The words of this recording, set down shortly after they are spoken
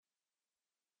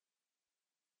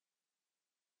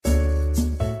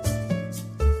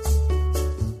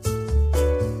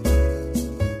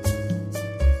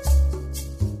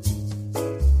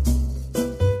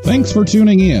Thanks for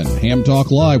tuning in. Ham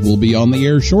Talk Live will be on the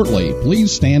air shortly.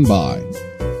 Please stand by.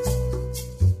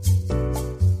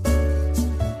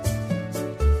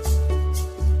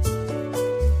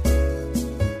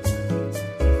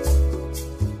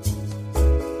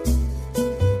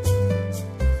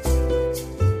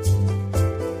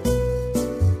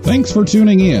 Thanks for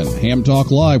tuning in. Ham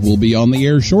Talk Live will be on the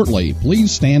air shortly.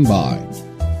 Please stand by.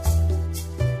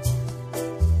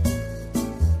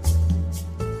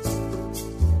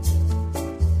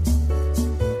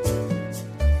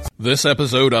 This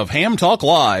episode of Ham Talk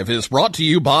Live is brought to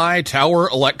you by Tower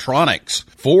Electronics.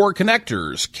 For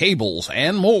connectors, cables,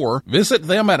 and more, visit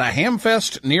them at a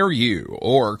Hamfest near you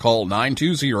or call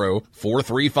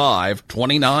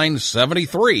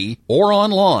 920-435-2973 or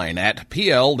online at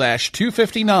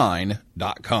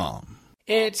pl-259.com.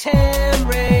 It's Ham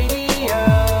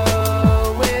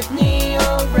Radio with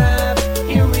Neil Rapp.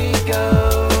 Here we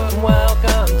go.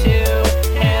 Welcome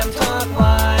to Ham Talk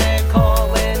Live.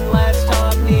 Call in, let's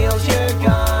talk. Neil's your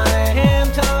guy.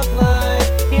 Ham Talk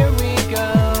Live. Here we go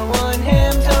on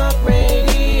Ham Talk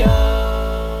Radio.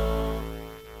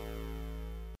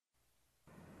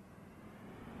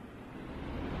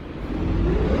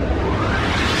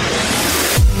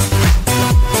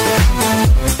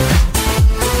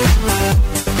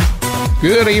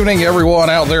 Good evening,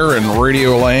 everyone out there in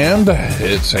Radio Land.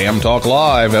 It's Ham Talk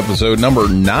Live, episode number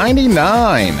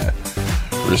 99.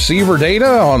 Receiver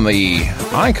data on the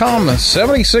ICOM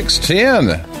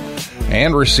 7610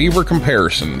 and receiver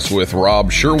comparisons with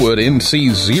Rob Sherwood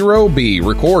NC0B,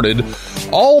 recorded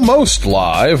almost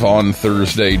live on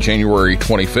Thursday, January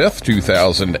 25th,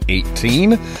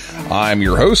 2018. I'm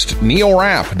your host, Neil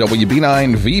Rapp,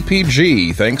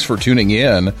 WB9VPG. Thanks for tuning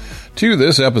in to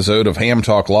this episode of Ham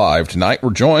Talk Live. Tonight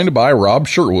we're joined by Rob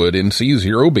Sherwood,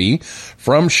 NC0B,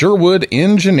 from Sherwood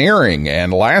Engineering.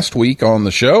 And last week on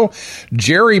the show,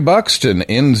 Jerry Buxton,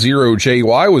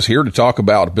 N0JY, was here to talk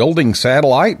about building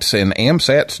satellites and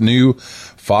AMSAT's new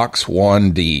Fox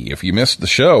 1D. If you missed the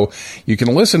show, you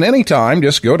can listen anytime.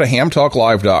 Just go to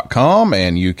hamtalklive.com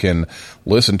and you can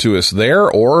listen to us there,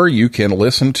 or you can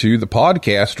listen to the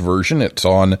podcast version. It's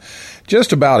on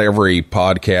just about every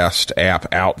podcast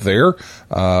app out there.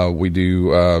 We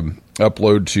do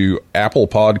upload to Apple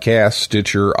Podcasts,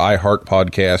 Stitcher, iHeart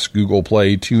Podcasts, Google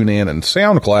Play, TuneIn, and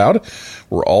SoundCloud.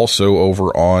 We're also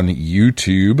over on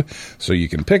YouTube, so you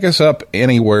can pick us up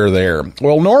anywhere there.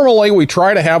 Well, normally we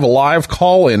try to have a live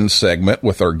call-in segment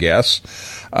with our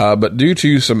guests, but due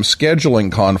to some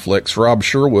scheduling conflicts, Rob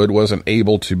Sherwood wasn't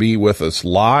able to be with us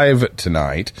live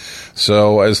tonight.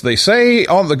 So, as they say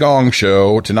on the Gong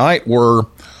Show, tonight we're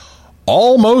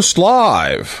almost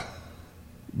live.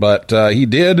 But he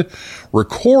did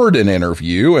record an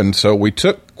interview, and so we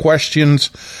took questions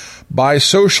by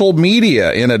social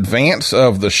media in advance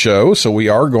of the show. So we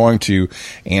are going to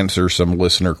answer some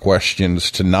listener questions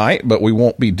tonight, but we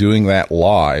won't be doing that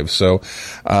live. So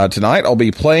tonight I'll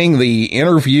be playing the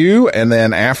interview, and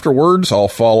then afterwards I'll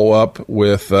follow up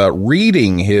with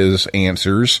reading his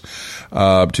answers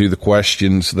to the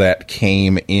questions that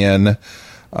came in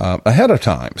ahead of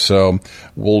time. So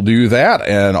we'll do that,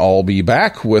 and I'll be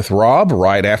back with Rob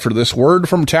right after this word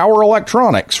from Tower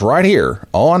Electronics right here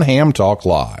on Ham Talk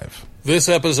Live. This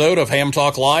episode of Ham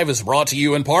Talk Live is brought to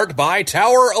you in part by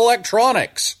Tower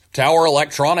Electronics. Tower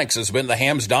Electronics has been the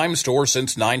Ham's Dime store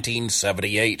since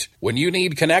 1978. When you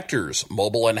need connectors,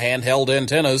 mobile and handheld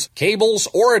antennas, cables,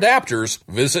 or adapters,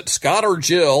 visit Scott or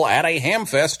Jill at a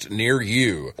Hamfest near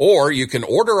you. Or you can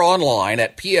order online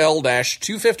at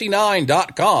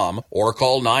pl-259.com or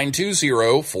call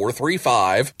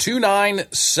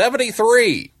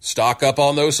 920-435-2973. Stock up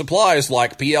on those supplies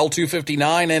like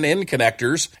PL259 and N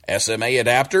connectors, SMA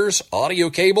adapters, audio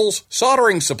cables,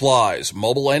 soldering supplies,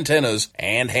 mobile antennas,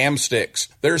 and ham sticks.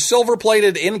 Their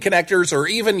silver-plated N connectors are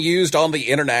even used on the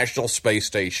International Space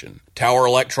Station. Tower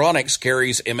Electronics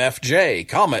carries MFJ,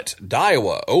 Comet,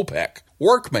 Daiwa, OPEC,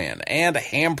 Workman, and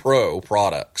Ham Pro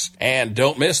products. And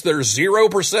don't miss their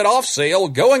 0% off sale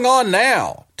going on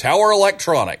now. Tower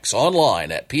Electronics,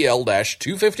 online at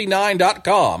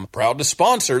pl-259.com. Proud to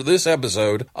sponsor this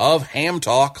episode of Ham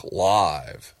Talk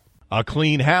Live. A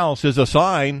clean house is a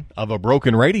sign of a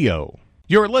broken radio.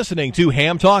 You're listening to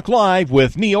Ham Talk Live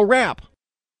with Neil Rapp.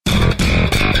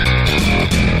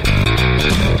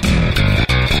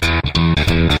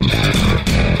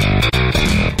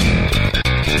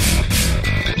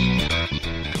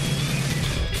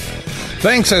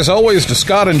 Thanks, as always, to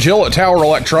Scott and Jill at Tower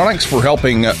Electronics for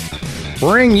helping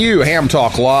bring you Ham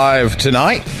Talk Live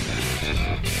tonight.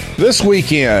 This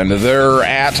weekend, they're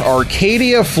at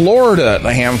Arcadia, Florida at the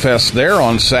Hamfest there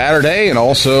on Saturday. And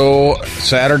also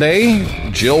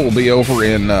Saturday, Jill will be over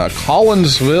in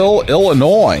Collinsville,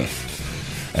 Illinois.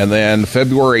 And then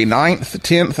February 9th,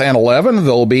 10th, and 11th,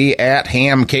 they'll be at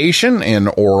Hamcation in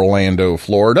Orlando,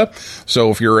 Florida. So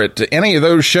if you're at any of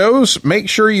those shows, make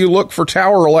sure you look for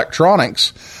Tower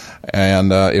Electronics.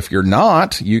 And if you're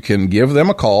not, you can give them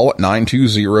a call at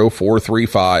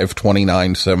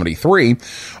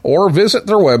 920-435-2973 or visit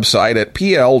their website at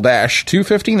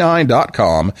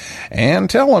pl-259.com and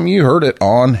tell them you heard it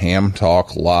on Ham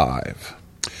Talk Live.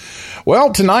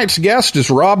 Well, tonight's guest is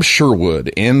Rob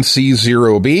Sherwood,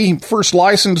 NC0B, first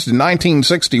licensed in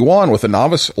 1961 with a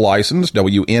novice license,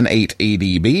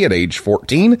 WN8ADB, at age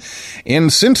 14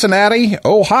 in Cincinnati,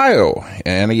 Ohio.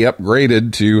 And he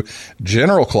upgraded to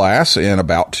general class in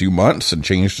about 2 months and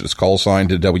changed his call sign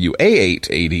to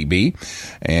WA8ADB.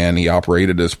 And he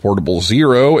operated as Portable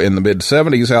Zero in the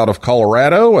mid-70s out of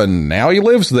Colorado, and now he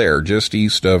lives there, just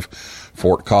east of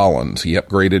Fort Collins. He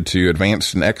upgraded to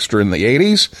Advanced and Extra in the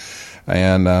 80s.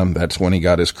 And that's when he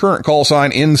got his current call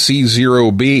sign,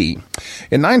 NC0B.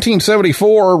 In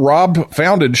 1974, Rob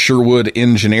founded Sherwood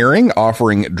Engineering,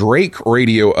 offering Drake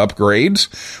radio upgrades,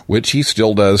 which he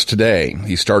still does today.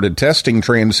 He started testing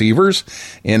transceivers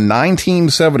in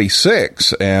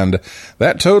 1976, and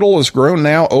that total has grown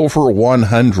now over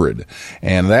 100.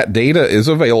 And that data is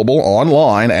available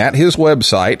online at his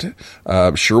website,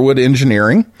 Sherwood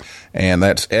Engineering, and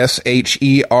that's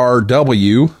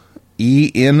SHERW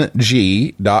ENG.com.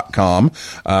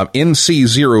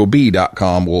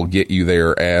 NC0B.com will get you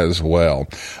there as well.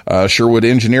 Sherwood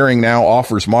Engineering now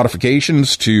offers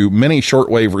modifications to many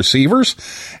shortwave receivers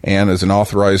and is an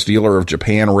authorized dealer of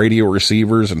Japan radio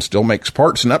receivers and still makes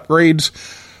parts and upgrades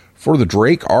for the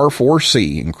Drake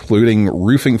R4C, including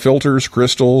roofing filters,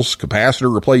 crystals,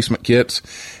 capacitor replacement kits,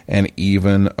 and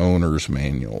even owner's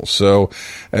manuals. So,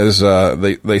 as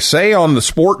they say on the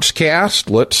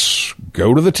Sportscast, let's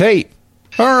go to the tape.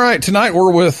 All right, tonight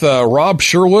we're with Rob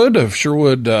Sherwood of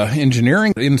Sherwood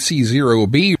Engineering,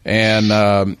 NC0B,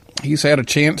 and he's had a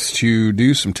chance to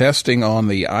do some testing on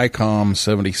the ICOM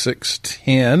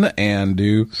 7610 and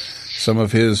do some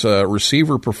of his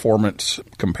receiver performance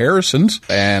comparisons,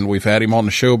 and we've had him on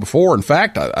the show before. In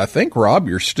fact, I think, Rob,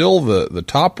 you're still the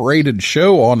top-rated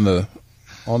show on the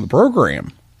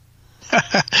program.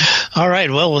 All right,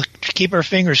 well, we'll keep our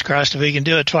fingers crossed if we can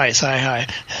do it twice. Hi.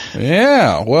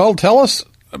 Yeah, well, tell us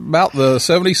about the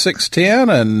 7610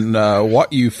 and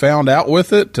what you found out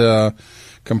with it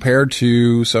compared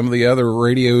to some of the other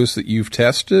radios that you've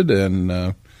tested,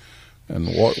 and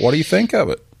what do you think of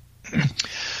it?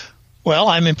 Well,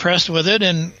 I'm impressed with it,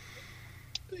 and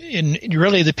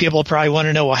really the people probably want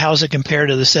to know, well, how's it compared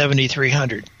to the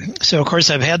 7300? So, of course,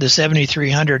 I've had the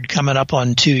 7300 coming up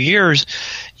on 2 years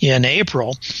in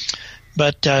April,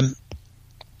 but of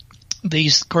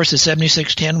course, the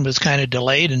 7610 was kind of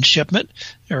delayed in shipment,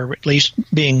 or at least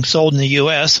being sold in the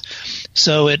U.S.,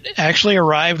 so it actually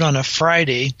arrived on a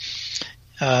Friday,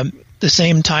 the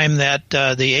same time that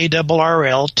the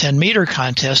ARRL 10-meter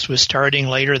contest was starting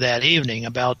later that evening,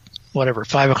 about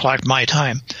 5 o'clock my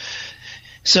time.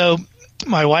 So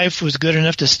my wife was good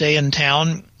enough to stay in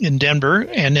town in Denver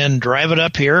and then drive it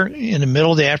up here in the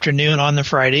middle of the afternoon on the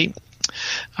Friday.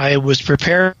 I was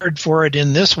prepared for it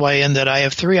in this way, in that I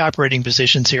have 3 operating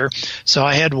positions here. So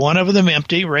I had one of them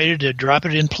empty, ready to drop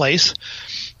it in place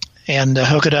and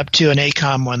hook it up to an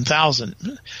ACOM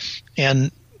 1000,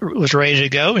 and was ready to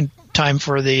go in time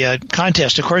for the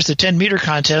contest. Of course, the 10-meter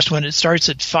contest, when it starts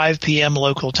at 5 p.m.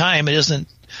 local time, it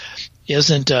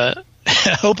isn't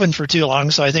open for too long,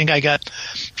 so I think I got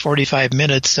 45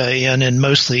 minutes in, and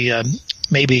mostly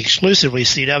maybe exclusively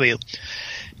CW.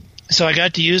 So I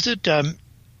got to use it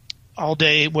all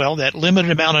day, that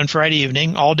limited amount on Friday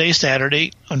evening, all day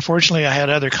Saturday. Unfortunately, I had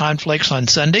other conflicts on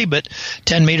Sunday, but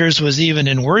 10 meters was even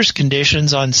in worse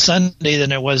conditions on Sunday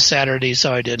than it was Saturday,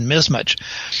 so I didn't miss much.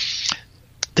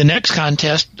 The next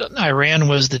contest I ran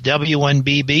was the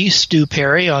W1BB Stu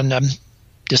Perry on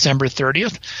December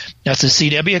 30th. That's a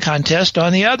CW contest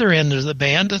on the other end of the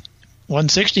band,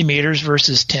 160 meters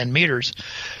versus 10 meters.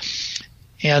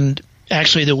 And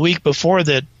actually the week before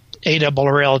the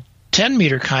ARRL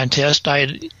 10-meter contest,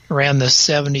 I ran the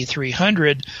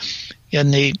 7300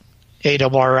 in the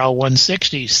ARRL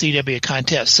 160 CW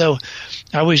contest. So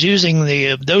I was using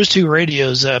those 2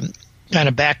 radios kind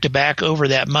of back-to-back over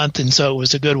that month, and so it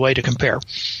was a good way to compare.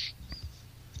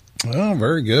 Oh,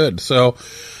 very good. So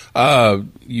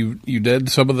you did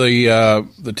some of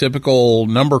the typical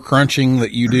number crunching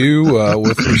that you do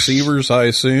with receivers, I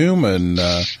assume, and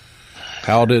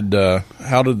how did the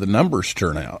numbers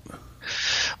turn out?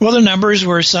 Well, the numbers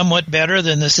were somewhat better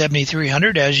than the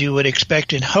 7300, as you would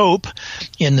expect and hope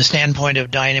in the standpoint of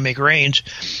dynamic range.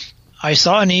 I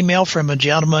saw an email from a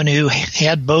gentleman who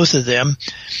had both of them,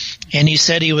 and he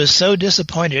said he was so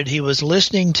disappointed. He was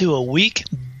listening to a weak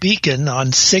beacon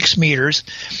on 6 meters,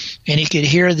 and he could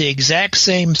hear the exact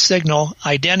same signal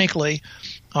identically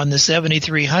on the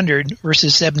 7300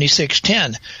 versus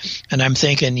 7610. And I'm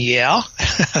thinking, yeah.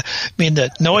 I mean, the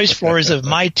noise floors of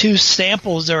my two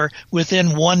samples are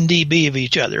within 1 dB of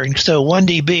each other. And so 1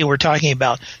 dB, we're talking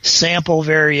about sample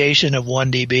variation of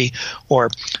 1 dB or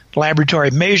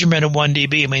laboratory measurement of 1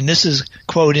 dB. I mean, this is,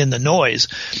 quote, in the noise.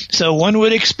 So one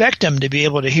would expect them to be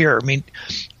able to hear. I mean,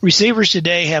 receivers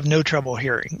today have no trouble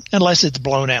hearing unless it's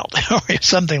blown out or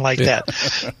something like that.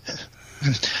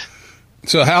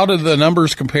 So how did the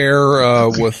numbers compare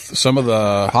with some of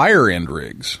the higher-end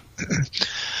rigs?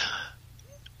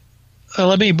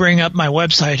 Let me bring up my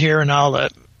website here, and I'll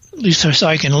at least so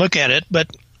I can look at it.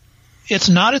 But it's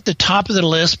not at the top of the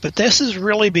list, but this is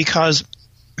really because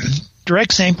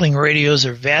direct sampling radios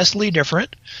are vastly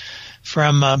different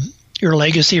from your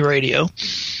legacy radio.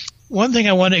 One thing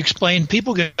I want to explain,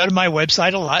 people go to my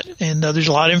website a lot, and there's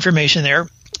a lot of information there.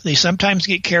 They sometimes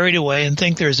get carried away and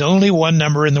think there's only one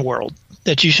number in the world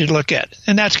that you should look at.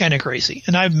 And that's kind of crazy.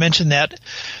 And I've mentioned that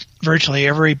virtually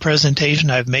every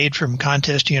presentation I've made, from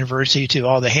Contest University to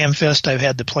all the Hamfest I've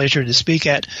had the pleasure to speak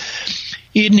at.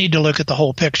 You need to look at the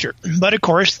whole picture. But of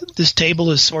course, this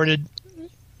table is sorted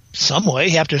some way.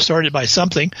 You have to sort it by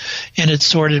something. And it's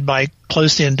sorted by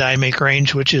close-in dynamic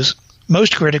range, which is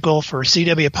most critical for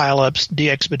CW pileups,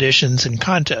 de-expeditions, and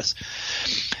contests.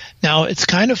 Now, it's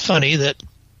kind of funny that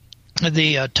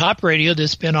the top radio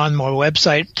that's been on my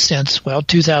website since,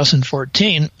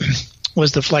 2014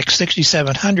 was the Flex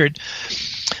 6700,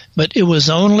 but it was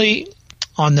only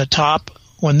on the top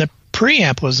when the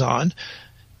preamp was on,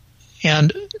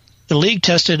 and the league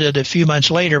tested it a few months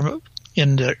later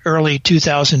in the early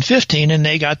 2015, and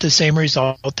they got the same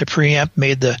result. The preamp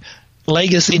made the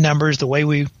legacy numbers, the way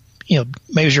we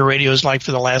measure radios like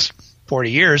for the last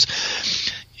 40 years,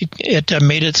 it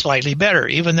made it slightly better,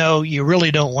 even though you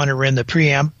really don't want to run the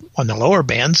preamp on the lower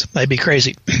bands. That'd be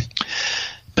crazy.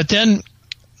 But then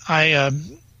I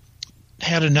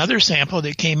had another sample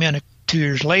that came in 2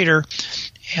 years later,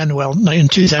 and in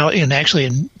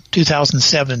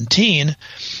 2017,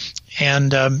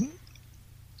 and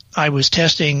I was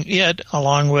testing it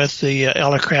along with the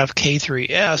Elecraft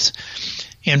K3S,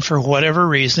 and for whatever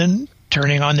reason,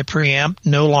 turning on the preamp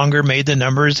no longer made the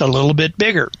numbers a little bit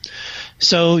bigger.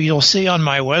 So you'll see on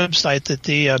my website that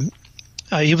the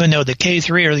even though the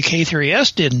K3 or the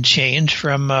K3S didn't change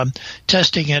from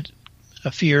testing it a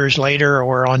few years later,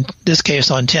 or on this case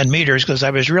on 10 meters, because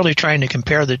I was really trying to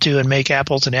compare the two and make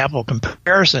apples and apple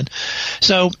comparison.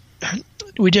 So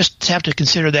we just have to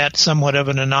consider that somewhat of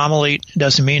an anomaly. It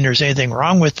doesn't mean there's anything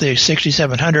wrong with the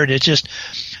 6700. It's just,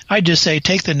 I just say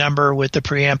take the number with the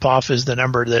preamp off as the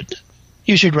number that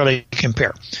you should really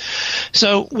compare.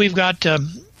 So we've got the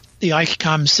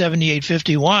ICOM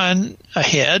 7851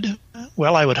 ahead.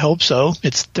 Well, I would hope so.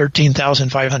 It's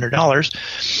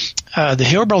 $13,500. The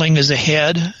Hilberling is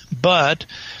ahead, but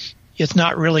it's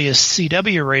not really a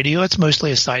CW radio. It's mostly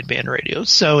a sideband radio.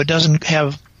 So it doesn't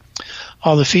have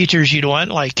all the features you'd want,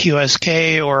 like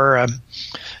QSK or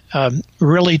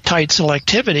really tight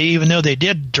selectivity, even though they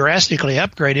did drastically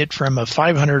upgrade it from a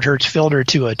 500 hertz filter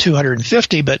to a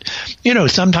 250. But,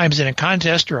 sometimes in a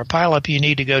contest or a pileup, you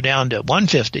need to go down to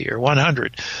 150 or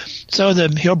 100. So the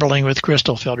Hilberling with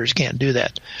crystal filters can't do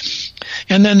that.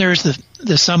 And then there's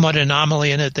the somewhat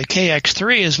anomaly in it. The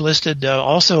KX3 is listed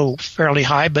also fairly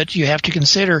high, but you have to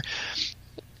consider,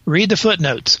 read the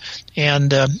footnotes.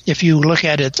 And if you look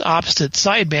at its opposite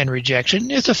sideband rejection,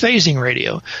 it's a phasing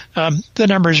radio. The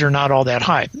numbers are not all that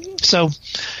high. So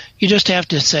you just have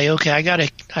to say, okay,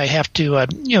 I have to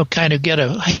kind of get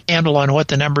a handle on what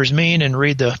the numbers mean and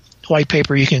read the white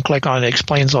paper you can click on. It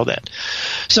explains all that.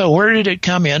 So where did it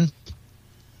come in?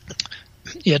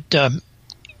 It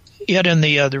in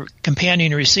the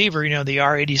companion receiver, the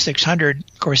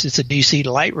R8600, of course, it's a DC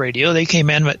to light radio. They came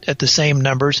in at the same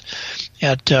numbers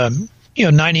at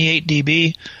 98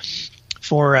 dB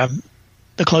for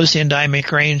the close-in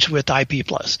dynamic range with IP+.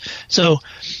 So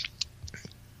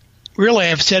really,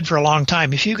 I've said for a long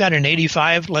time, if you've got an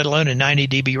 85, let alone a 90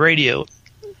 dB radio,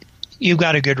 you've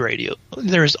got a good radio.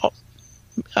 There's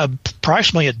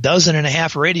approximately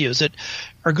 12.5 radios that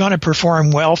are going to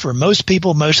perform well for most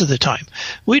people most of the time.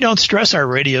 We don't stress our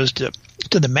radios to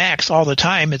the max all the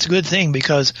time. It's a good thing,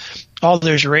 because all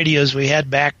those radios we had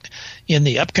back in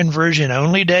the up conversion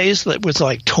only days, that was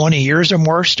like 20 years or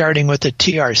more, starting with the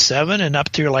TR7 and up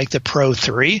through like the Pro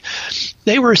 3,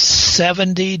 they were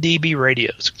 70 dB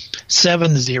radios,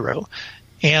 70.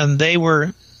 And they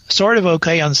were sort of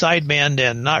okay on sideband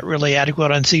and not really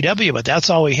adequate on CW, but that's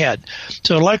all we had.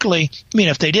 So luckily, I mean,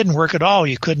 if they didn't work at all,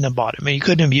 you couldn't have bought them. I mean, you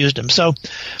couldn't have used them. So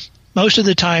most of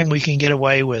the time we can get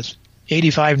away with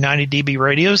 85, 90 dB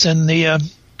radios, and the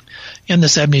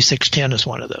 7610 is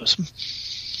one of those.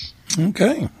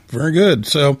 Okay, very good.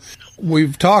 So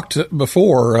we've talked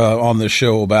before on this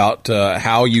show about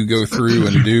how you go through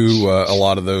and do a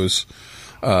lot of those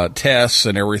tests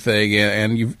and everything,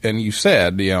 and you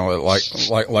said, you know,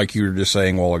 like you were just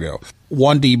saying a while ago,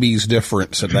 1 dB's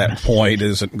difference at that point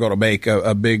isn't going to make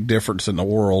a big difference in the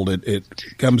world.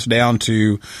 It comes down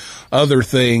to other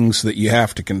things that you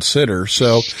have to consider.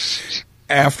 So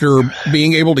after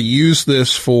being able to use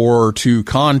this for 2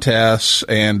 contests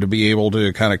and to be able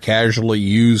to kind of casually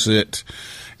use it,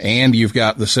 and you've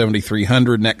got the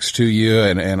 7300 next to you,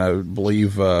 and I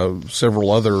believe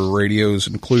several other radios,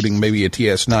 including maybe a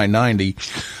TS990.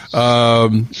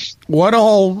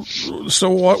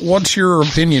 What's your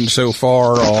opinion so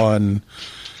far on,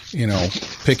 you know,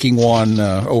 picking one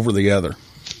over the other?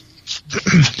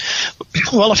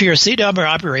 Well, if you're a CW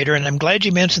operator, and I'm glad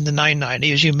you mentioned the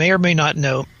 990, as you may or may not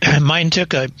know, mine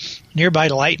took a nearby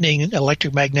lightning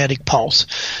electromagnetic pulse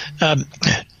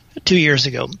 2 years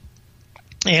ago.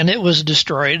 And it was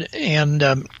destroyed, and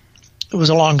it was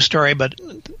a long story, but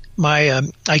I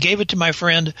gave it to my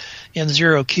friend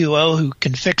N0QO, who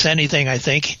can fix anything, I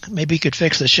think. Maybe he could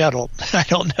fix the shuttle. I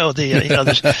don't know.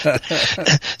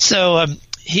 So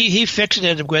he fixed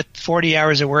it with 40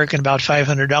 hours of work and about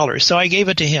 $500. So I gave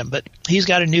it to him, but he's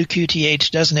got a new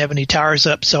QTH, doesn't have any towers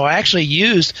up. So I actually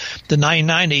used the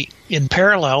 990 in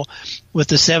parallel with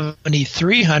the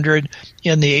 7300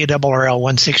 in the ARRL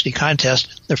 160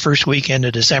 contest the first weekend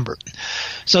of December.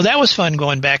 So that was fun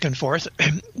going back and forth.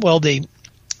 Well, the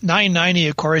 990,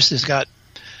 of course, has got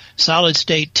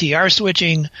solid-state TR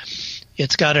switching.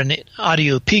 It's got an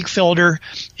audio peak filter,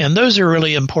 and those are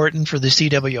really important for the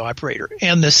CW operator.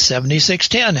 And the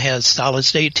 7610 has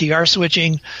solid-state TR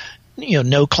switching, you know,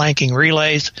 no clanking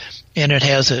relays, and it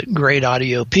has a great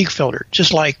audio peak filter,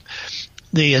 just like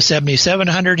the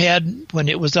 7700 had when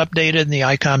it was updated, and the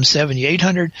ICOM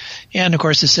 7800, and of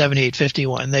course the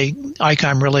 7851.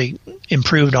 ICOM really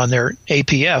improved on their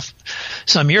APF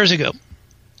some years ago,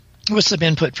 with some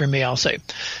input from me, I'll say.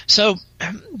 So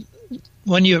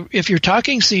if you're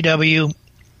talking CW,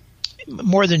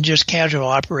 more than just casual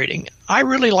operating, I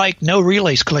really like no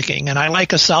relays clicking, and I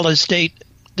like a solid state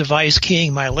device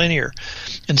keying my linear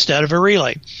instead of a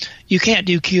relay. You can't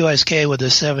do QSK with a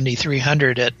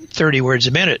 7300 at 30 words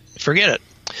a minute. Forget it.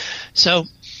 So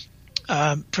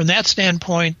from that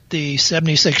standpoint, the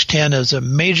 7610 is a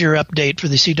major update for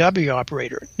the CW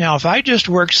operator. Now, if I just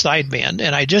worked sideband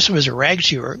and I just was a rag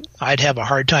chewer, I'd have a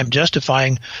hard time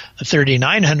justifying a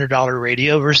 $3,900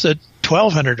 radio versus a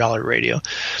 $1,200 radio.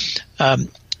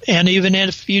 And even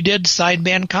if you did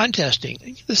sideband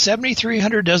contesting, the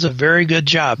 7300 does a very good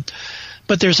job.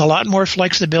 But there's a lot more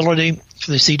flexibility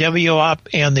for the CW op,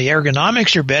 and the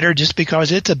ergonomics are better just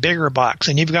because it's a bigger box,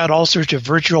 and you've got all sorts of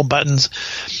virtual buttons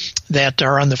that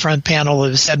are on the front panel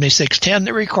of the 7610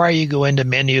 that require you to go into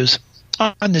menus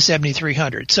on the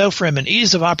 7300. So from an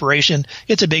ease of operation,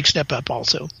 it's a big step up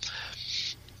also.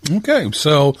 Okay,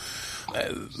 so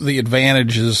the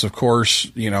advantages, of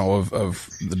course, you know, of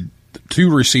the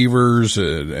 2 receivers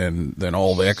and then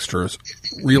all the extra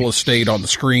real estate on the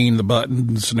screen, the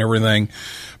buttons and everything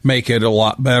make it a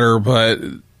lot better. But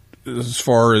as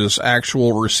far as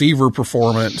actual receiver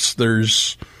performance,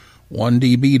 there's 1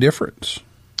 dB difference.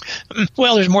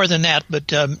 Well, there's more than that,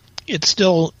 but it's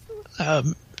still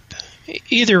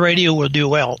either radio will do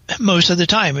well most of the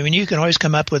time. I mean, you can always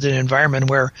come up with an environment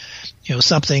where, you know,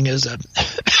 something is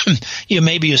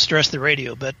maybe you stress the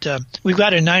radio, but we've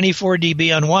got a 94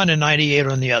 dB on one and 98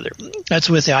 on the other. That's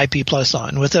with the IP Plus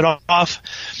on. With it off,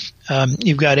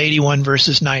 you've got 81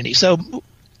 versus 90. So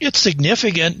it's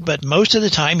significant, but most of the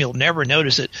time you'll never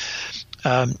notice it.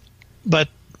 But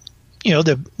you know,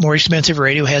 the more expensive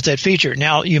radio has that feature.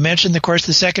 Now, you mentioned, of course,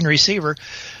 the second receiver.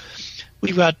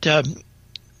 We've got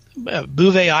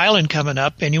Bouvet Island coming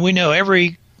up, and we know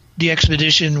every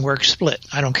DXpedition works split.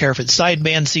 I don't care if it's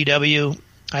sideband CW.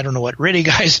 I don't know what RTTY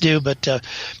guys do, but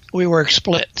we work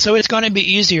split. So it's going to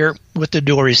be easier with the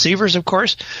dual receivers, of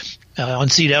course. On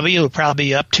CW, it'll probably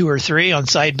be up 2 or 3. On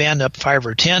sideband, up 5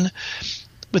 or 10.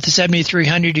 With the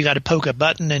 7300, you got to poke a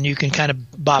button, and you can kind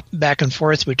of bop back and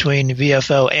forth between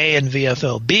VFO A and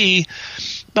VFO B.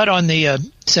 But on the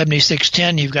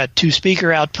 7610, you've got 2 speaker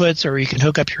outputs, or you can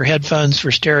hook up your headphones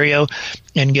for stereo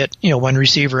and get, one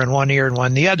receiver in one ear and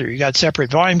one in the other. You got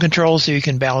separate volume controls, so you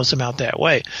can balance them out that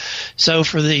way. So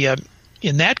for the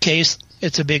in that case,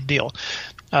 it's a big deal.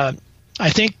 I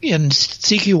think in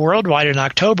CQ Worldwide in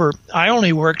October, I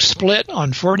only worked split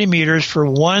on 40 meters for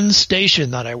one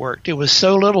station that I worked. It was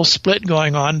so little split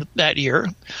going on that year,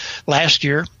 last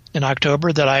year in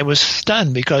October, that I was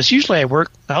stunned, because usually I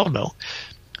work,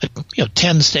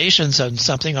 10 stations on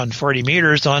something on 40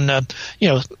 meters on,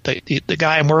 the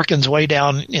guy I'm working's way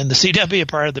down in the CW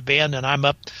part of the band, and I'm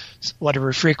up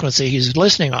whatever frequency he's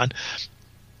listening on.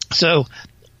 So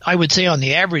I would say on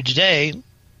the average day,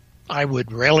 I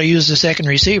would rarely use the second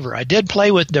receiver. I did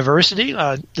play with Diversity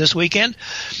this weekend,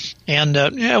 and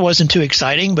it wasn't too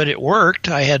exciting, but it worked.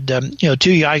 I had 2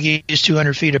 Yagis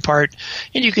 200 feet apart,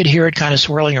 and you could hear it kind of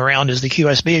swirling around as the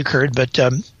QSB occurred, but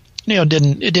it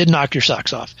didn't knock your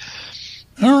socks off.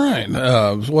 All right.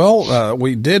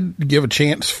 We did give a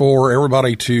chance for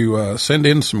everybody to send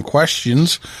in some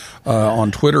questions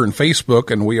on Twitter and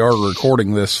Facebook, and we are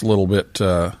recording this a little bit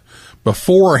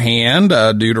beforehand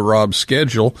due to Rob's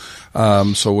schedule.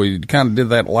 So we kind of did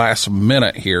that last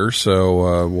minute here.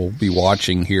 So we'll be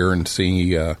watching here and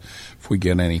see if we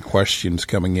get any questions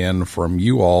coming in from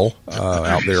you all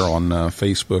out there on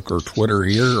Facebook or Twitter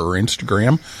here or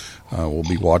Instagram. We'll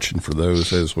be watching for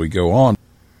those as we go on.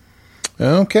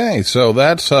 Okay, so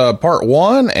that's part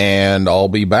 1, and I'll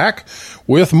be back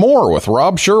with more with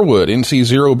Rob Sherwood,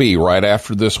 NC0B, right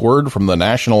after this word from the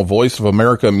National Voice of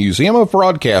America Museum of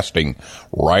Broadcasting,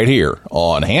 right here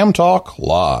on Ham Talk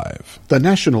Live. The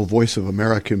National Voice of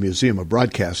America Museum of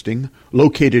Broadcasting,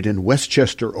 located in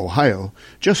Westchester, Ohio,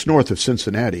 just north of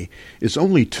Cincinnati, is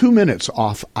only 2 minutes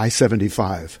off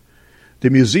I-75. The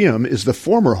museum is the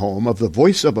former home of the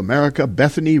Voice of America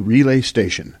Bethany Relay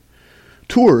Station.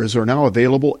 Tours are now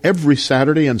available every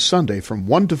Saturday and Sunday from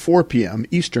 1 to 4 p.m.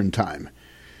 Eastern Time.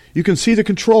 You can see the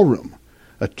control room,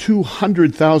 a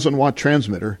 200,000-watt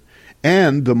transmitter,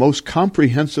 and the most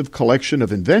comprehensive collection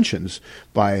of inventions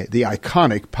by the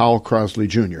iconic Powell Crosley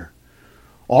Jr.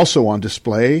 Also on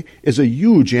display is a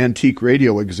huge antique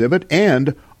radio exhibit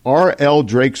and R.L.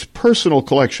 Drake's personal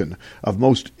collection of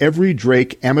most every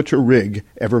Drake amateur rig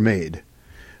ever made.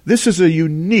 This is a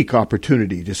unique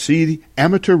opportunity to see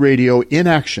amateur radio in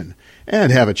action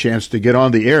and have a chance to get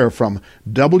on the air from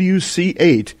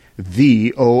WC8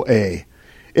 VOA.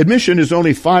 Admission is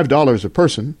only $5 a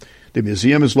person. The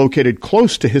museum is located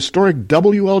close to historic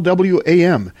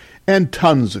WLW-AM and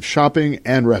tons of shopping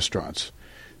and restaurants.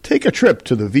 Take a trip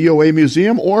to the VOA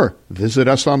Museum or visit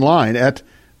us online at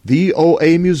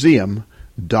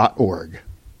voamuseum.org.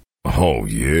 Oh,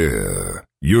 yeah.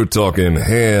 You're talking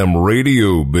ham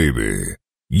radio, baby.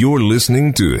 You're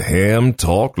listening to Ham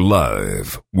Talk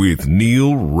Live with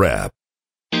Neil Rapp.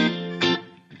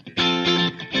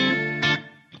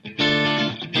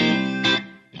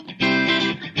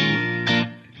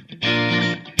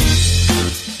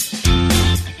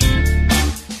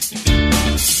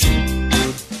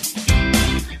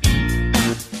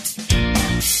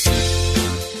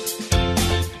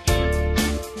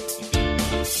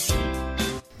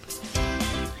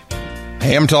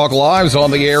 Ham Talk Live's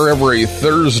on the air every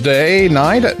Thursday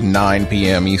night at 9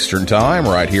 p.m. Eastern Time,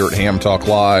 right here at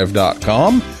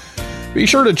hamtalklive.com. Be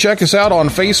sure to check us out on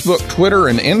Facebook, Twitter,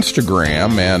 and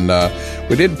Instagram. And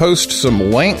we did post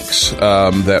some links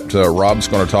that Rob's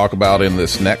going to talk about in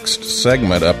this next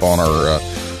segment up on our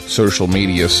social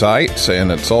media sites.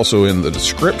 And it's also in the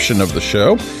description of the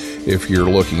show if you're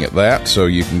looking at that. So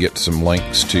you can get some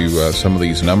links to some of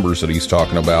these numbers that he's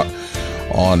talking about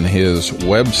on his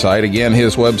website. Again,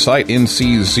 his website,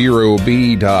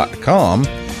 nc0b.com.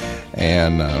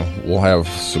 And we'll have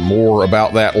some more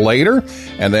about that later.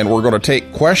 And then we're going to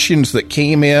take questions that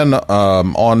came in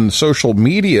on social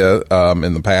media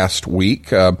in the past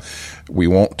week. We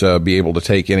won't be able to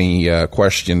take any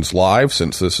questions live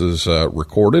since this is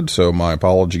recorded, so my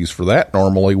apologies for that.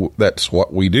 Normally, that's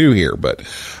what we do here, but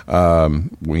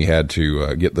we had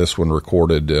to get this one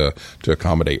recorded to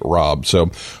accommodate Rob.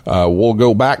 So we'll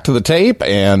go back to the tape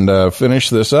and finish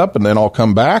this up, and then I'll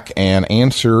come back and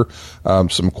answer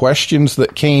some questions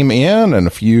that came in and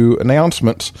a few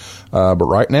announcements.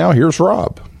 But right now, here's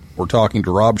Rob. We're talking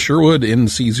to Rob Sherwood,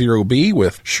 NC0B,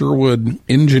 with Sherwood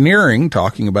Engineering,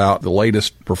 talking about the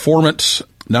latest performance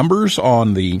numbers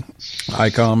on the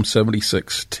ICOM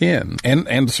 7610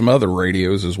 and some other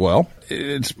radios as well.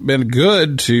 It's been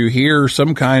good to hear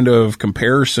some kind of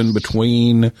comparison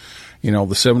between,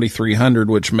 the 7300,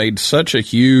 which made such a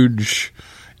huge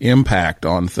impact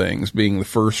on things, being the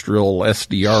first real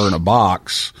SDR in a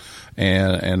box,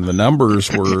 and the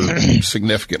numbers were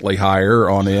significantly higher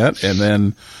on it. And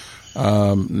then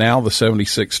now the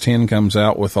 7610 comes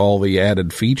out with all the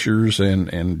added features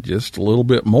and just a little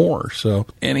bit more. So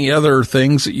any other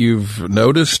things that you've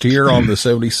noticed here on the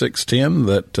 7610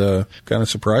 that kind of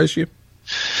surprised you?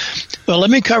 Well, let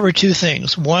me cover two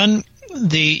things. One,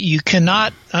 you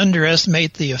cannot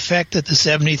underestimate the effect that the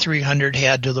 7300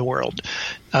 had to the world.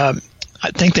 I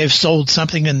think they've sold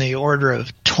something in the order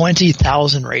of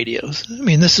 20,000 radios. I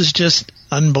mean, this is just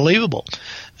unbelievable.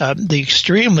 The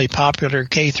extremely popular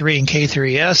K3 and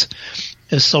K3S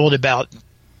has sold about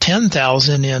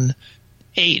 10,000 in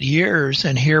 8 years,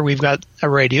 and here we've got a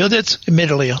radio that's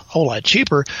admittedly a whole lot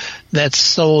cheaper that's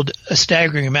sold a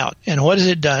staggering amount. And what has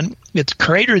it done? It's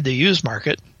cratered the used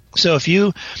market. So if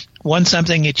you want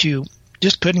something that you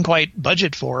just couldn't quite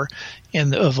budget for,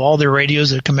 and of all the radios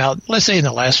that have come out, let's say in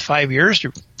the last 5 years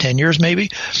or 10 years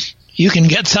maybe, you can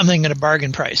get something at a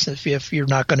bargain price if you're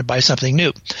not going to buy something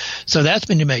new. So that's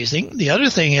been amazing. The other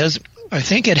thing is, I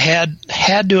think it had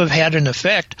to have had an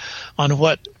effect on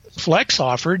what Flex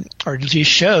offered, or at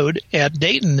least showed at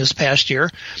Dayton this past year,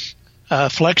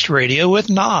 Flex radio with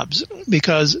knobs,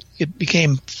 because it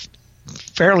became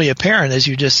fairly apparent, as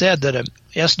you just said, that a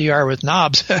SDR with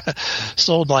knobs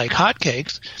sold like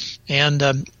hotcakes. And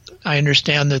I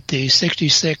understand that the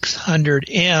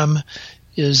 6600M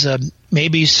is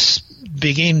maybe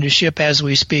beginning to ship as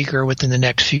we speak or within the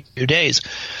next few days,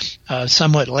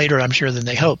 somewhat later, I'm sure, than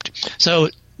they hoped. So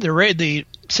the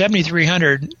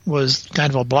 7300 was kind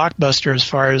of a blockbuster as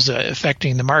far as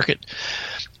affecting the market.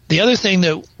 The other thing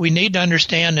that we need to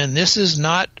understand, and this is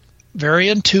not very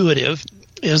intuitive,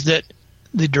 is that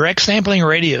the direct sampling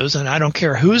radios, and I don't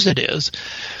care whose it is,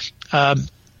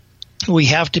 we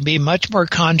have to be much more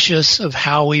conscious of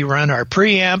how we run our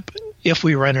preamp, if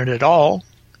we run it at all,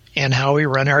 and how we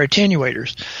run our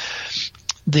attenuators.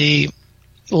 The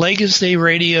legacy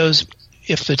radios,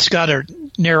 if it's got a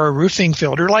narrow roofing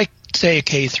filter, like say a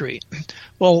K3,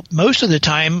 well, most of the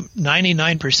time,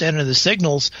 99% of the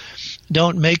signals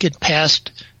don't make it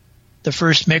past the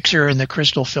first mixer and the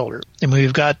crystal filter. And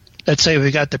let's say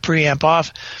we've got the preamp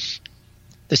off,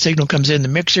 the signal comes in the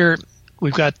mixer,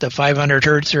 we've got the 500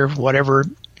 hertz or whatever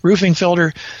roofing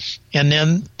filter, and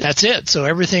then that's it. So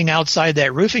everything outside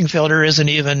that roofing filter isn't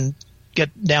even get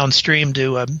downstream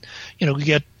to,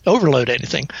 get overload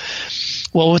anything.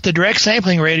 Well, with the direct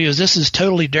sampling radios, this is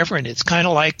totally different. It's kind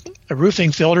of like a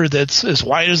roofing filter that's as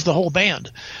wide as the whole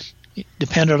band,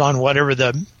 dependent on whatever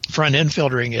the front end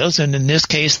filtering is. And in this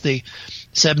case, the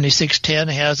 7610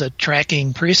 has a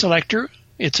tracking preselector.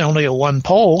 It's only a one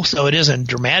pole, so it isn't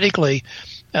dramatically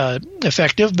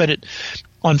effective, but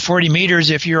on 40 meters,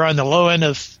 if you're on the low end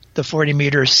of the 40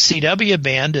 meter CW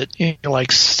band at like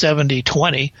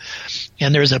 70-20,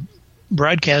 and there's a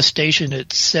broadcast station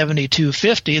at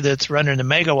 7250 that's running a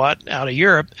megawatt out of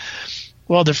Europe,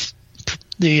 well, the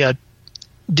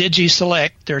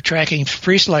DigiSelect, their tracking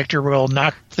preselector, will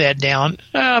knock that down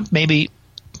maybe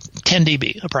 10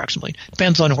 dB approximately.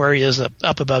 Depends on where he is,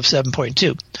 up above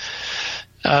 7.2.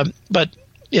 But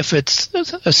if it's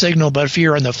a signal, but if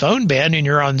you're on the phone band and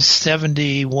you're on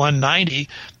 7190,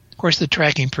 of course the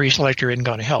tracking preselector isn't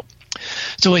going to help.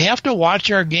 So we have to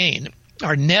watch our gain,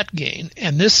 our net gain,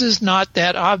 and this is not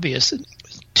that obvious.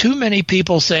 Too many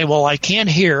people say, well, I can't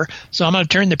hear, so I'm going to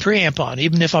turn the preamp on,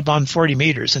 even if I'm on 40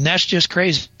 meters, and that's just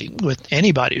crazy with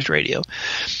anybody's radio.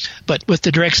 But with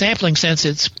the direct sampling, since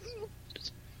it's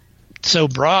so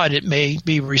broad, it may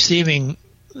be receiving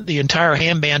the entire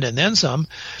ham band and then some.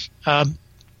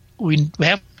 We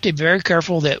have to be very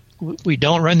careful that we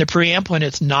don't run the preamp when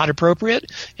it's not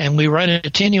appropriate, and we run an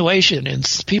attenuation. And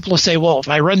people say, well, if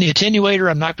I run the attenuator,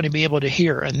 I'm not going to be able to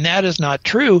hear. And that is not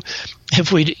true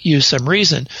if we use some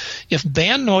reason. If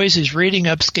band noise is reading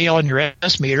upscale on your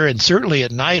S meter, and certainly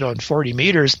at night on 40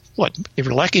 meters, if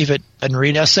you're lucky if it doesn't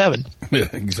read S7. Yeah,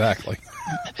 exactly.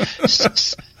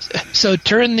 So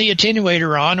turn the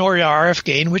attenuator on or the RF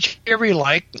gain, whichever you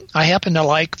like. I happen to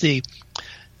like the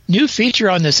new feature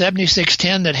on the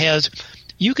 7610 that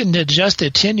you can adjust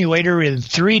the attenuator in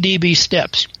 3 dB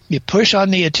steps. You push on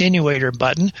the attenuator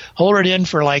button, hold it in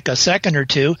for like a second or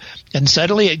two, and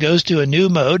suddenly it goes to a new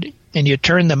mode, and you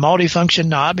turn the multifunction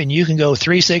knob, and you can go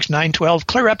 3, 6, 9, 12,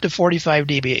 clear up to 45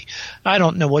 dB. I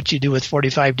don't know what you do with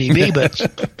 45 dB, but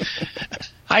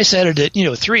I set it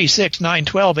at 3, 6, 9,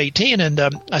 12, 18, and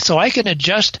so I can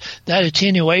adjust that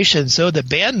attenuation so the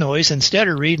band noise, instead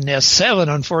of reading S7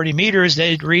 on 40 meters,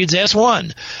 it reads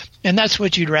S1, and that's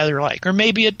what you'd rather like. Or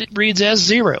maybe it reads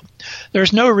S0.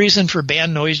 There's no reason for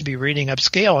band noise to be reading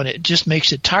upscale, and it just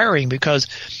makes it tiring because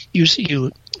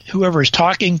you whoever's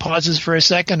talking pauses for a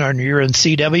second, or you're in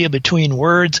CW between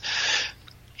words,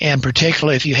 and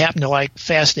particularly if you happen to like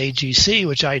fast AGC,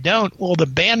 which I don't, well, the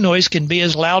band noise can be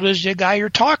as loud as the guy you're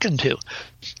talking to.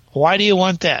 Why do you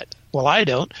want that? Well, I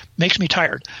don't. Makes me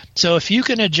tired. So if you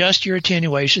can adjust your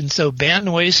attenuation so band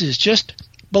noise is just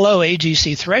below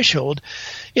AGC threshold,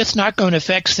 it's not going to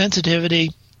affect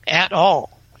sensitivity at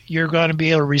all. You're going to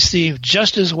be able to receive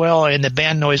just as well, and the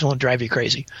band noise won't drive you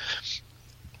crazy.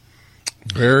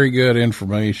 Very good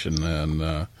information,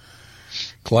 and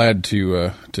glad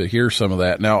to hear some of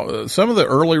that. Now, some of the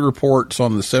early reports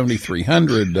on the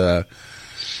 7300,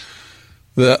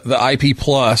 the IP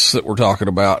Plus that we're talking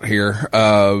about here,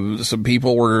 some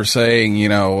people were saying, you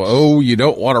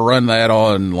don't want to run that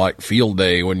on like field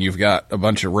day when you've got a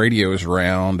bunch of radios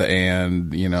around,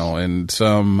 and in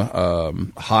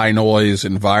some high noise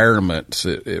environments,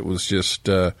 it was just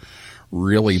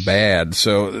really bad.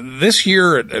 So this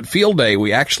year at field day,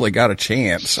 we actually got a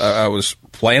chance. I was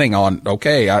planning on,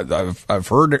 okay, I've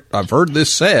heard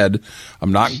this said,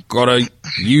 I'm not going to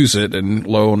use it. And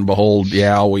lo and behold,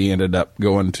 we ended up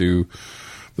going to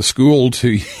the school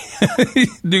to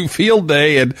do field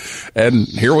day, and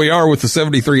here we are with the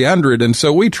 7300. And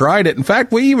so we tried it. In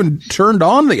fact, we even turned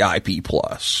on the IP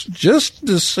Plus just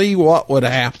to see what would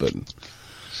happen.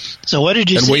 So what did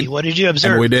you see? What did you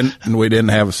observe? And we didn't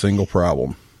have a single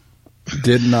problem.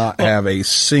 Did not have a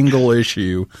single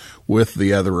issue with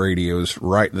the other radios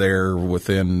right there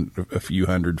within a few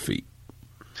hundred feet.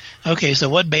 Okay, so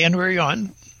what band were you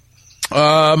on?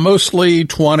 Mostly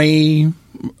 20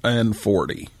 and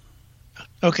 40.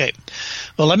 Okay.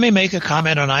 Well, let me make a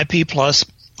comment on IP Plus.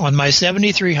 On my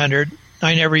 7300,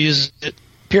 I never used it,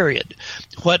 period.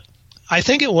 I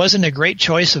think it wasn't a great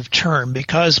choice of term,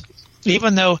 because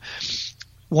even though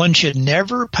one should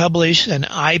never publish an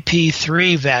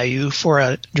IP3 value for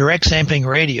a direct sampling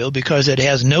radio because it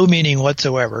has no meaning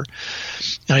whatsoever,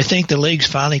 and I think the league's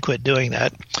finally quit doing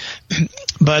that,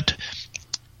 but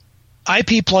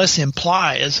IP Plus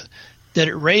implies that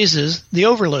it raises the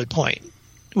overload point,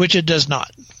 which it does not.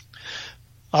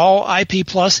 All IP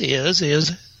Plus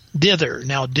is dither.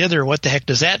 Now, dither, what the heck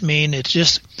does that mean? It's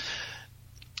just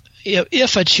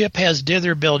if a chip has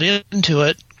dither built into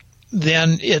it,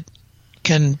 then it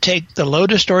can take the low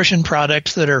distortion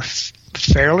products that are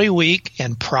fairly weak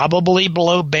and probably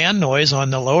below band noise on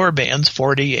the lower bands,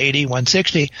 40, 80,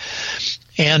 160,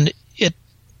 and it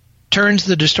turns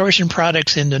the distortion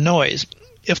products into noise.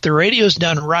 If the radio's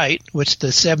done right, which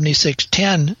the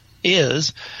 7610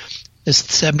 is, this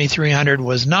 7300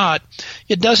 was not,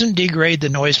 it doesn't degrade the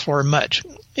noise floor much.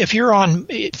 If you're on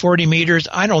 40 meters,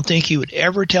 I don't think you would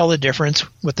ever tell the difference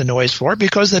with the noise floor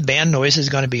because the band noise is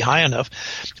going to be high enough.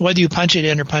 Whether you punch it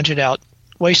in or punch it out,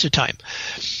 waste of time.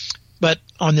 But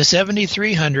on the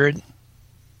 7300,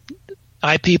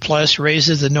 IP Plus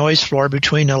raises the noise floor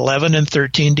between 11 and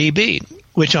 13 dB,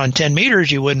 which on 10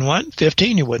 meters you wouldn't want,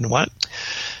 15 you wouldn't want.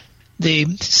 The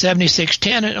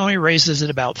 7610, it only raises it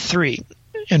about 3.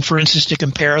 And for instance, to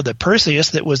compare the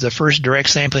Perseus, that was the first direct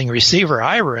sampling receiver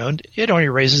I owned, it only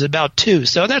raises about 2.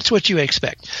 So that's what you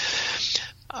expect.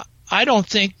 I don't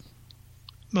think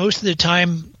most of the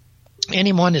time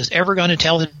anyone is ever going to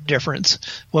tell the difference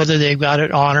whether they've got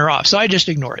it on or off. So I just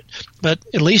ignore it. But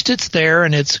at least it's there,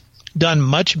 and it's done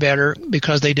much better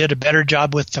because they did a better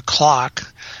job with the clock,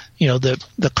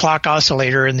 the clock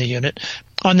oscillator in the unit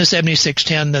on the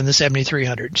 7610 than the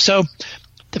 7300. So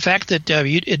the fact that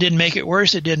it didn't make it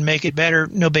worse, it didn't make it better,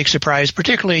 no big surprise,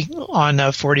 particularly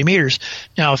on 40 meters.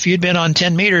 Now, if you'd been on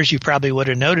 10 meters, you probably would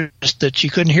have noticed that you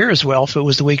couldn't hear as well if it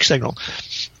was the weak signal.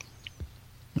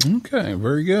 Okay,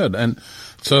 very good. And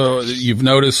so you've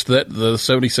noticed that the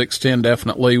 7610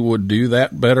 definitely would do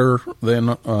that better than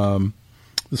the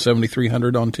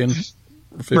 7300 on 10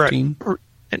 or 15? Right.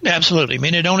 Absolutely. I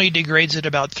mean, it only degrades at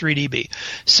about 3 dB.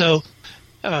 So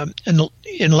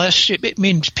unless it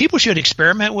means people should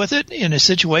experiment with it in a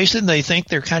situation they think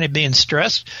they're kind of being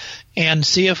stressed and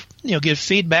see if give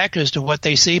feedback as to what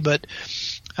they see. But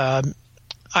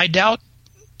I doubt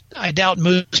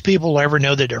most people will ever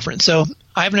know the difference. So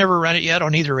I've never run it yet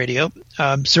on either radio.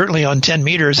 Certainly on 10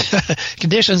 meters,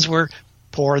 conditions were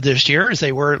poor this year as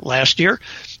they were last year,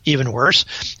 even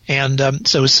worse. And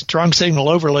so strong signal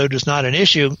overload is not an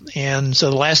issue. And so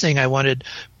the last thing I wanted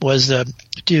was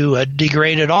to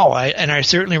degrade it all. I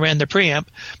certainly ran the preamp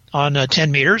on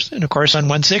 10 meters and, of course, on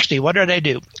 160. What did I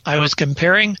do? I was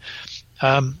comparing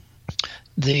for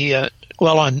the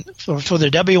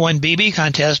W1BB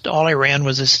contest, all I ran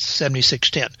was a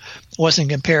 7610. Wasn't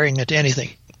comparing it to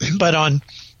anything. But on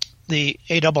the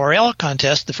ARRL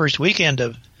contest, the first weekend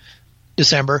of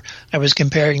December, I was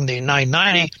comparing the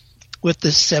 990 with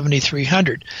the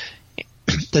 7300.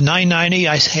 The 990,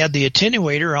 I had the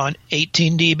attenuator on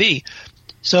 18 dB.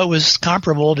 So it was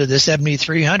comparable to the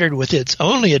 7300 with its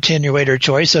only attenuator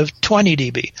choice of 20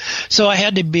 dB. So I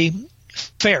had to be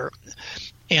fair.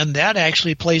 And that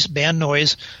actually placed band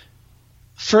noise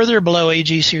further below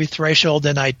AGC threshold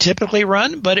than I typically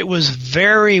run, but it was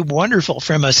very wonderful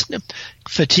from a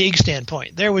fatigue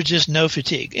standpoint. There was just no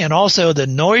fatigue. And also the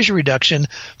noise reduction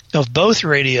of both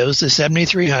radios, the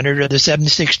 7300 or the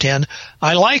 7610,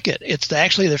 I like it. It's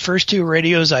actually the first two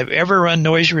radios I've ever run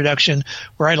noise reduction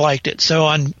where I liked it. So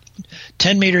on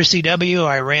 10 meter CW,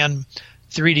 I ran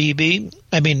 3 dB.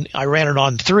 I ran it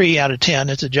on 3 out of 10.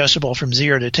 It's adjustable from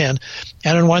 0 to 10.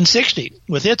 And on 160,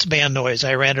 with its band noise,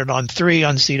 I ran it on 3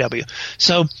 on CW.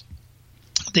 So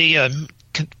the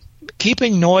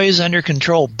keeping noise under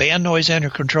control, band noise under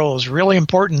control, is really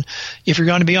important if you're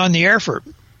going to be on the air for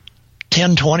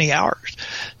 10, 20 hours,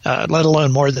 let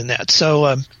alone more than that.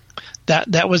 So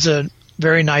that was a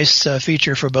very nice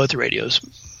feature for both radios.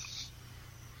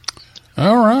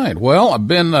 All right. Well, I've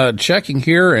been checking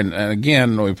here, and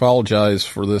again, we apologize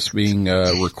for this being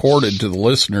recorded to the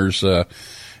listeners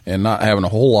and not having a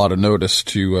whole lot of notice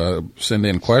to send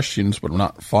in questions, but I'm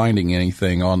not finding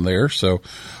anything on there. So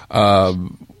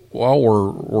while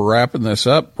we're wrapping this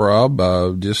up,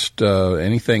 Rob, just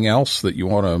anything else that you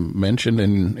want to mention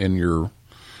in your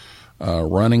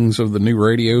runnings of the new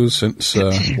radios since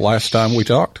last time we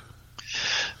talked?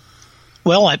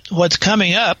 Well, what's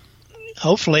coming up,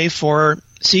 hopefully for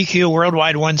CQ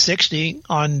Worldwide 160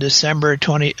 on January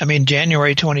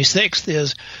 26th,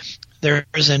 is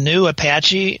there's a new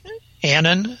Apache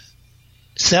Anon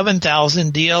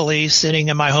 7000 DLE sitting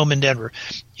in my home in Denver.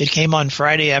 It came on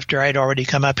Friday after I'd already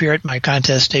come up here at my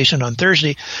contest station on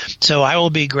Thursday. So I will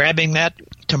be grabbing that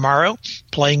tomorrow,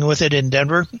 playing with it in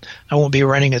Denver. I won't be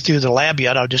running it through the lab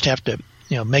yet. I'll just have to,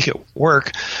 make it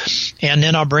work. And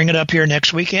then I'll bring it up here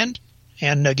next weekend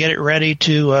and get it ready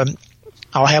to,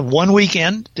 I'll have 1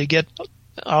 weekend to get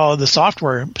all the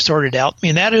software sorted out.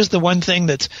 That is the one thing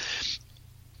that's,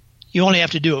 you only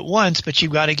have to do it once, but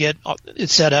you've got to get it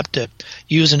set up to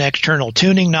use an external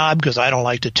tuning knob, because I don't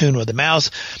like to tune with the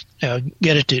mouse.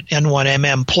 Get it to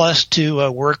N1MM Plus to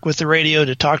work with the radio,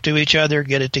 to talk to each other,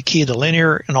 get it to key the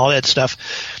linear and all that stuff.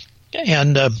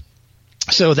 And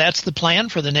so that's the plan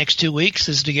for the next 2 weeks,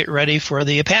 is to get ready for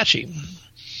the Apache.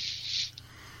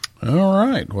 All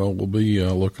right. Well, we'll be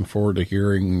looking forward to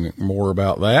hearing more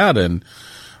about that, and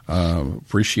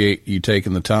appreciate you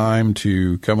taking the time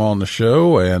to come on the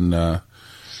show and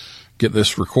get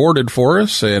this recorded for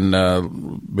us, and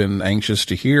been anxious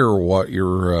to hear what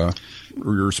your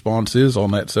response is on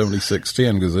that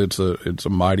 7610, because it's a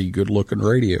mighty good looking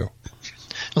radio.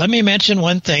 Let me mention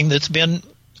one thing that's been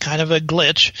kind of a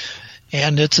glitch,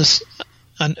 and it's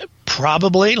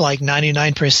probably like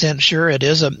 99% sure it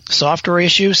is a software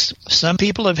issue. Some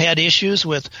people have had issues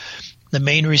with the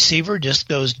main receiver just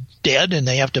goes dead and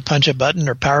they have to punch a button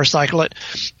or power cycle it.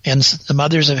 And some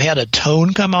others have had a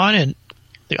tone come on and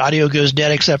the audio goes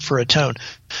dead except for a tone.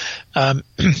 I'm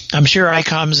sure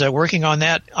ICOM's working on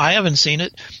that. I haven't seen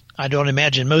it. I don't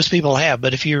imagine most people have.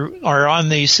 But if you are on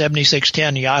the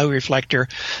 7610 Yahoo reflector,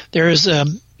 there's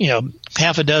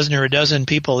half a dozen or a dozen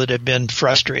people that have been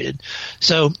frustrated.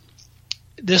 So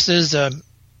this is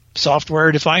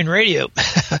software-defined radio.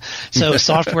 So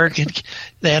software can,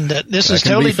 and this is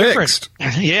totally different.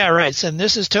 Yeah, right. And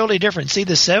this is totally different. See,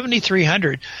 the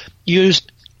 7300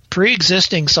 used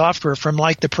pre-existing software from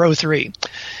like the Pro 3.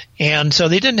 And so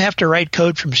they didn't have to write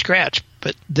code from scratch.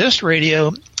 But this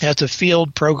radio has a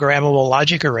field programmable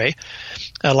logic array,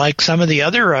 like some of the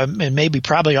other, and maybe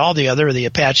probably all the other, the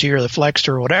Apache or the Flex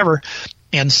or whatever.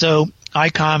 And so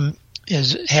ICOM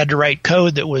has had to write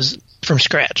code that was from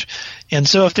scratch. And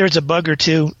so if there's a bug or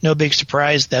two, no big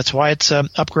surprise. That's why it's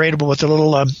upgradable with a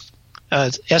little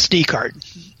SD card.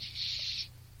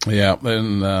 Yeah,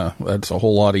 and that's a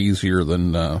whole lot easier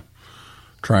than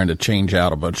trying to change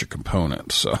out a bunch of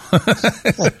components. So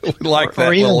we like that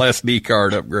little SD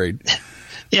card upgrade.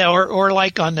 Yeah, or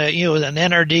like on the an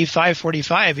NRD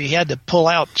 545, you had to pull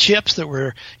out chips that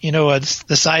were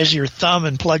the size of your thumb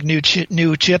and plug new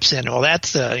chips in. Well,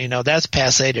 that's that's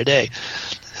passé today.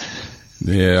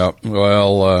 Yeah,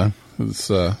 well, it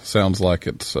sounds like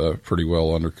it's pretty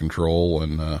well under control,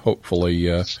 and hopefully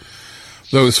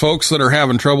those folks that are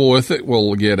having trouble with it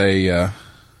will get a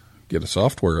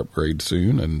software upgrade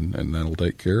soon, and that'll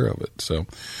take care of it. So,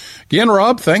 again,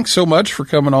 Rob, thanks so much for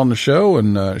coming on the show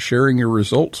and sharing your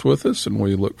results with us, and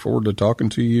we look forward to talking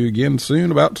to you again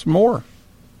soon about some more.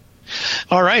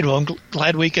 All right. Well, I'm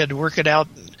glad we could work it out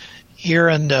here,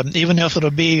 and even if it'll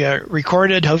be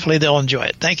recorded, hopefully they'll enjoy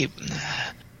it. Thank you.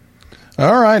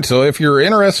 All right, so if you're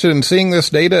interested in seeing this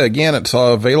data, again, it's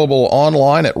available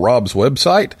online at Rob's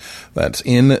website. That's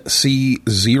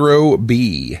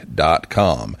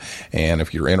nc0b.com. And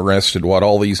if you're interested what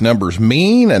all these numbers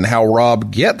mean and how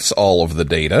Rob gets all of the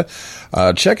data,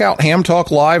 check out Ham Talk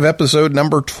Live episode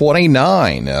number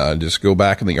 29. Just go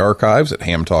back in the archives at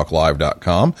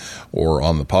hamtalklive.com or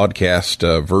on the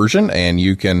podcast version, and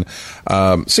you can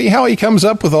see how he comes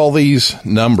up with all these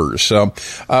numbers. So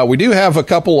we do have a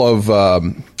couple of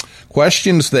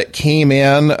questions that came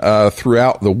in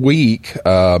throughout the week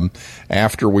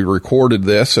after we recorded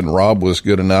this, and Rob was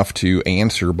good enough to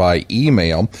answer by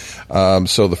email.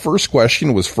 So the first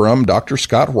question was from Dr.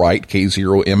 Scott Wright,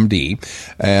 K0MD,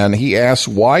 and he asked,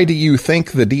 why do you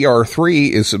think the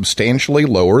DR3 is substantially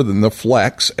lower than the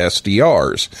Flex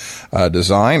SDRs?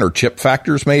 Design or chip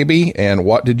factors maybe, and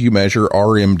what did you measure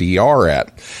RMDR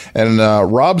at? And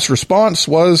Rob's response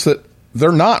was that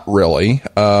they're not really.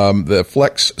 The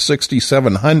Flex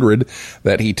 6700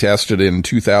 that he tested in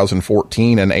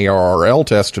 2014 and ARRL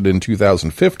tested in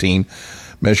 2015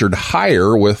 measured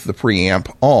higher with the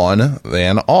preamp on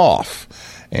than off.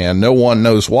 And no one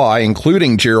knows why,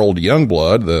 including Gerald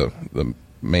Youngblood, the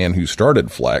man who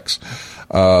started Flex.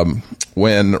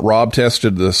 When Rob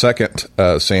tested the second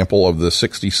sample of the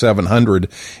 6700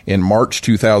 in March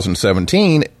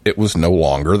 2017, it was no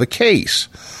longer the case.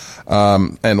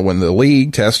 And when the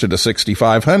league tested a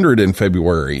 6500 in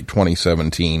February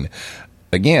 2017,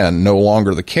 again, no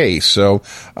longer the case. So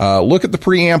look at the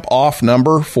preamp off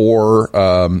number for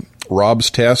Rob's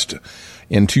test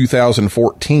in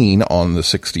 2014 on the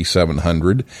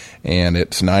 6700, and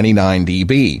it's 99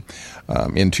 dB.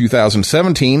 In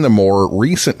 2017, the more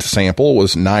recent sample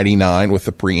was 99 with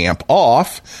the preamp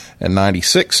off and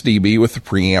 96 dB with the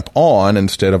preamp on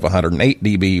instead of 108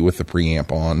 dB with the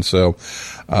preamp on. So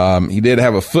he did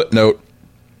have a footnote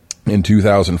in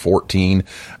 2014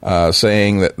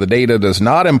 saying that the data does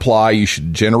not imply you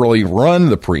should generally run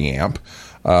the preamp.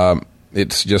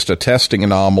 It's just a testing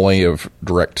anomaly of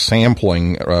direct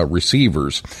sampling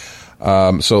receivers.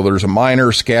 So there's a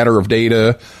minor scatter of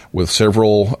data with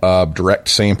several direct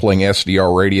sampling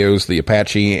SDR radios. The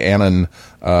Apache Anon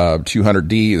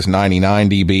 200D is 99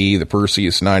 dB. The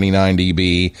Perseus 99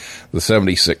 dB. The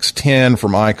 7610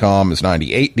 from ICOM is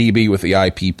 98 dB with the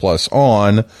IP Plus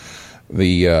on.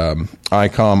 The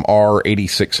ICOM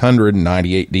R8600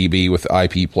 98 dB with the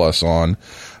IP Plus on.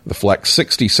 The Flex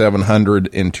 6700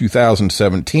 in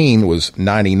 2017 was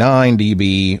 99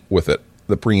 dB with it,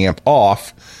 the preamp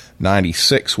off,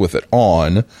 96 with it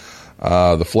on.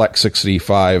 The Flex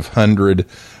 6500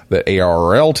 that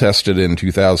ARRL tested in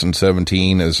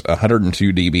 2017 is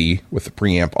 102 dB with the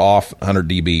preamp off, 100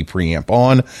 dB preamp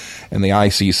on, and the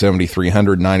IC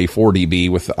 7300 94 dB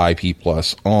with the IP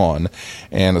Plus on.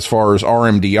 And as far as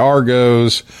RMDR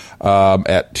goes,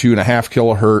 at 2.5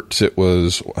 kilohertz, it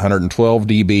was 112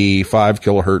 dB, 5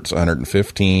 kilohertz,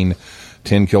 115,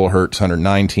 10 kilohertz,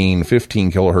 119,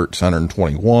 15 kilohertz,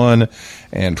 121,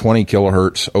 and 20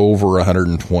 kilohertz over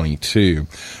 122.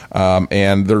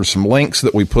 And there's some links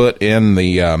that we put in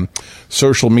the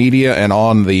social media and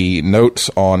on the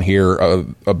notes on here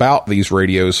about these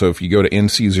radios. So if you go to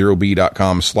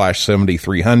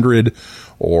nc0b.com/7300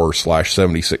 or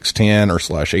 /7610 or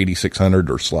 /8600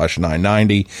 or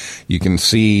 /990, you can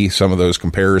see some of those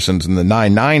comparisons. And the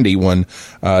 990 one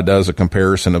does a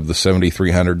comparison of the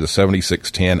 7300, the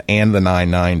 7610, and the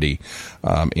 990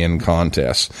 in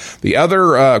contests. The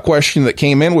other question that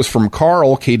came in was from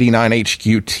Carl,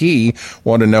 KD9HQT,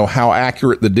 wanted to know how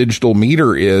accurate the digital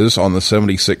meter is on the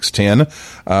 7610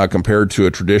 compared to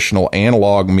a traditional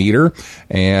analog meter.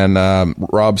 And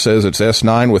Rob says it's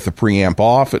S9 with the preamp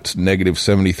off. It's negative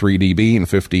 73 dB and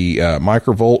 50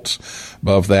 microvolts.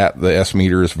 Above that, the S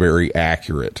meter is very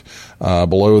accurate.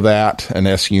 Below that, an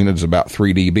S unit is about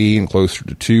 3 dB and closer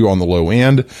to 2 on the low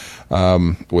end.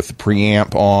 With the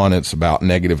preamp on, it's about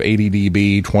negative 80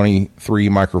 dB, 23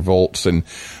 microvolts, and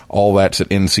all that's at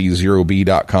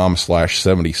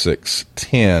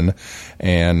nc0b.com/7610.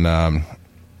 And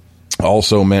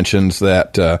also mentions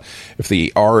that if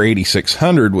the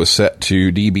R8600 was set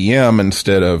to dBm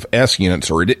instead of S units,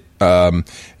 or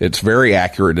it's very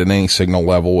accurate at any signal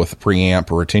level with the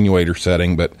preamp or attenuator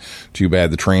setting, but too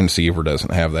bad the transceiver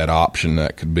doesn't have that option.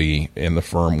 That could be in the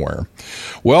firmware.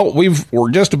 Well, we're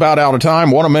just about out of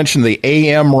time. Want to mention the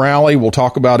AM rally. We'll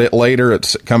talk about it later.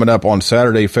 It's coming up on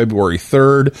Saturday, February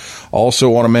 3rd. Also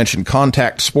want to mention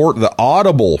Contact Sport. The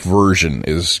Audible version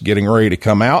is getting ready to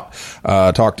come out.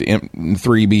 Talked to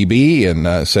M3BB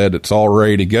and said it's all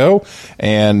ready to go.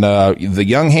 And the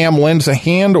Young Ham Lends a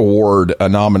Hand Award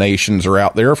nomination nominations are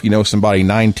out there. If you know somebody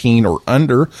 19 or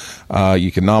under,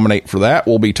 you can nominate for that.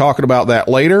 We'll be talking about that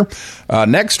later.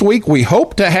 Next week, we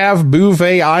hope to have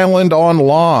Bouvet Island on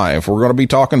live. We're going to be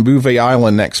talking Bouvet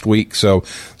Island next week. So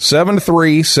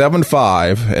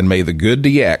 7375, and may the good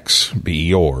DX be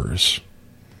yours.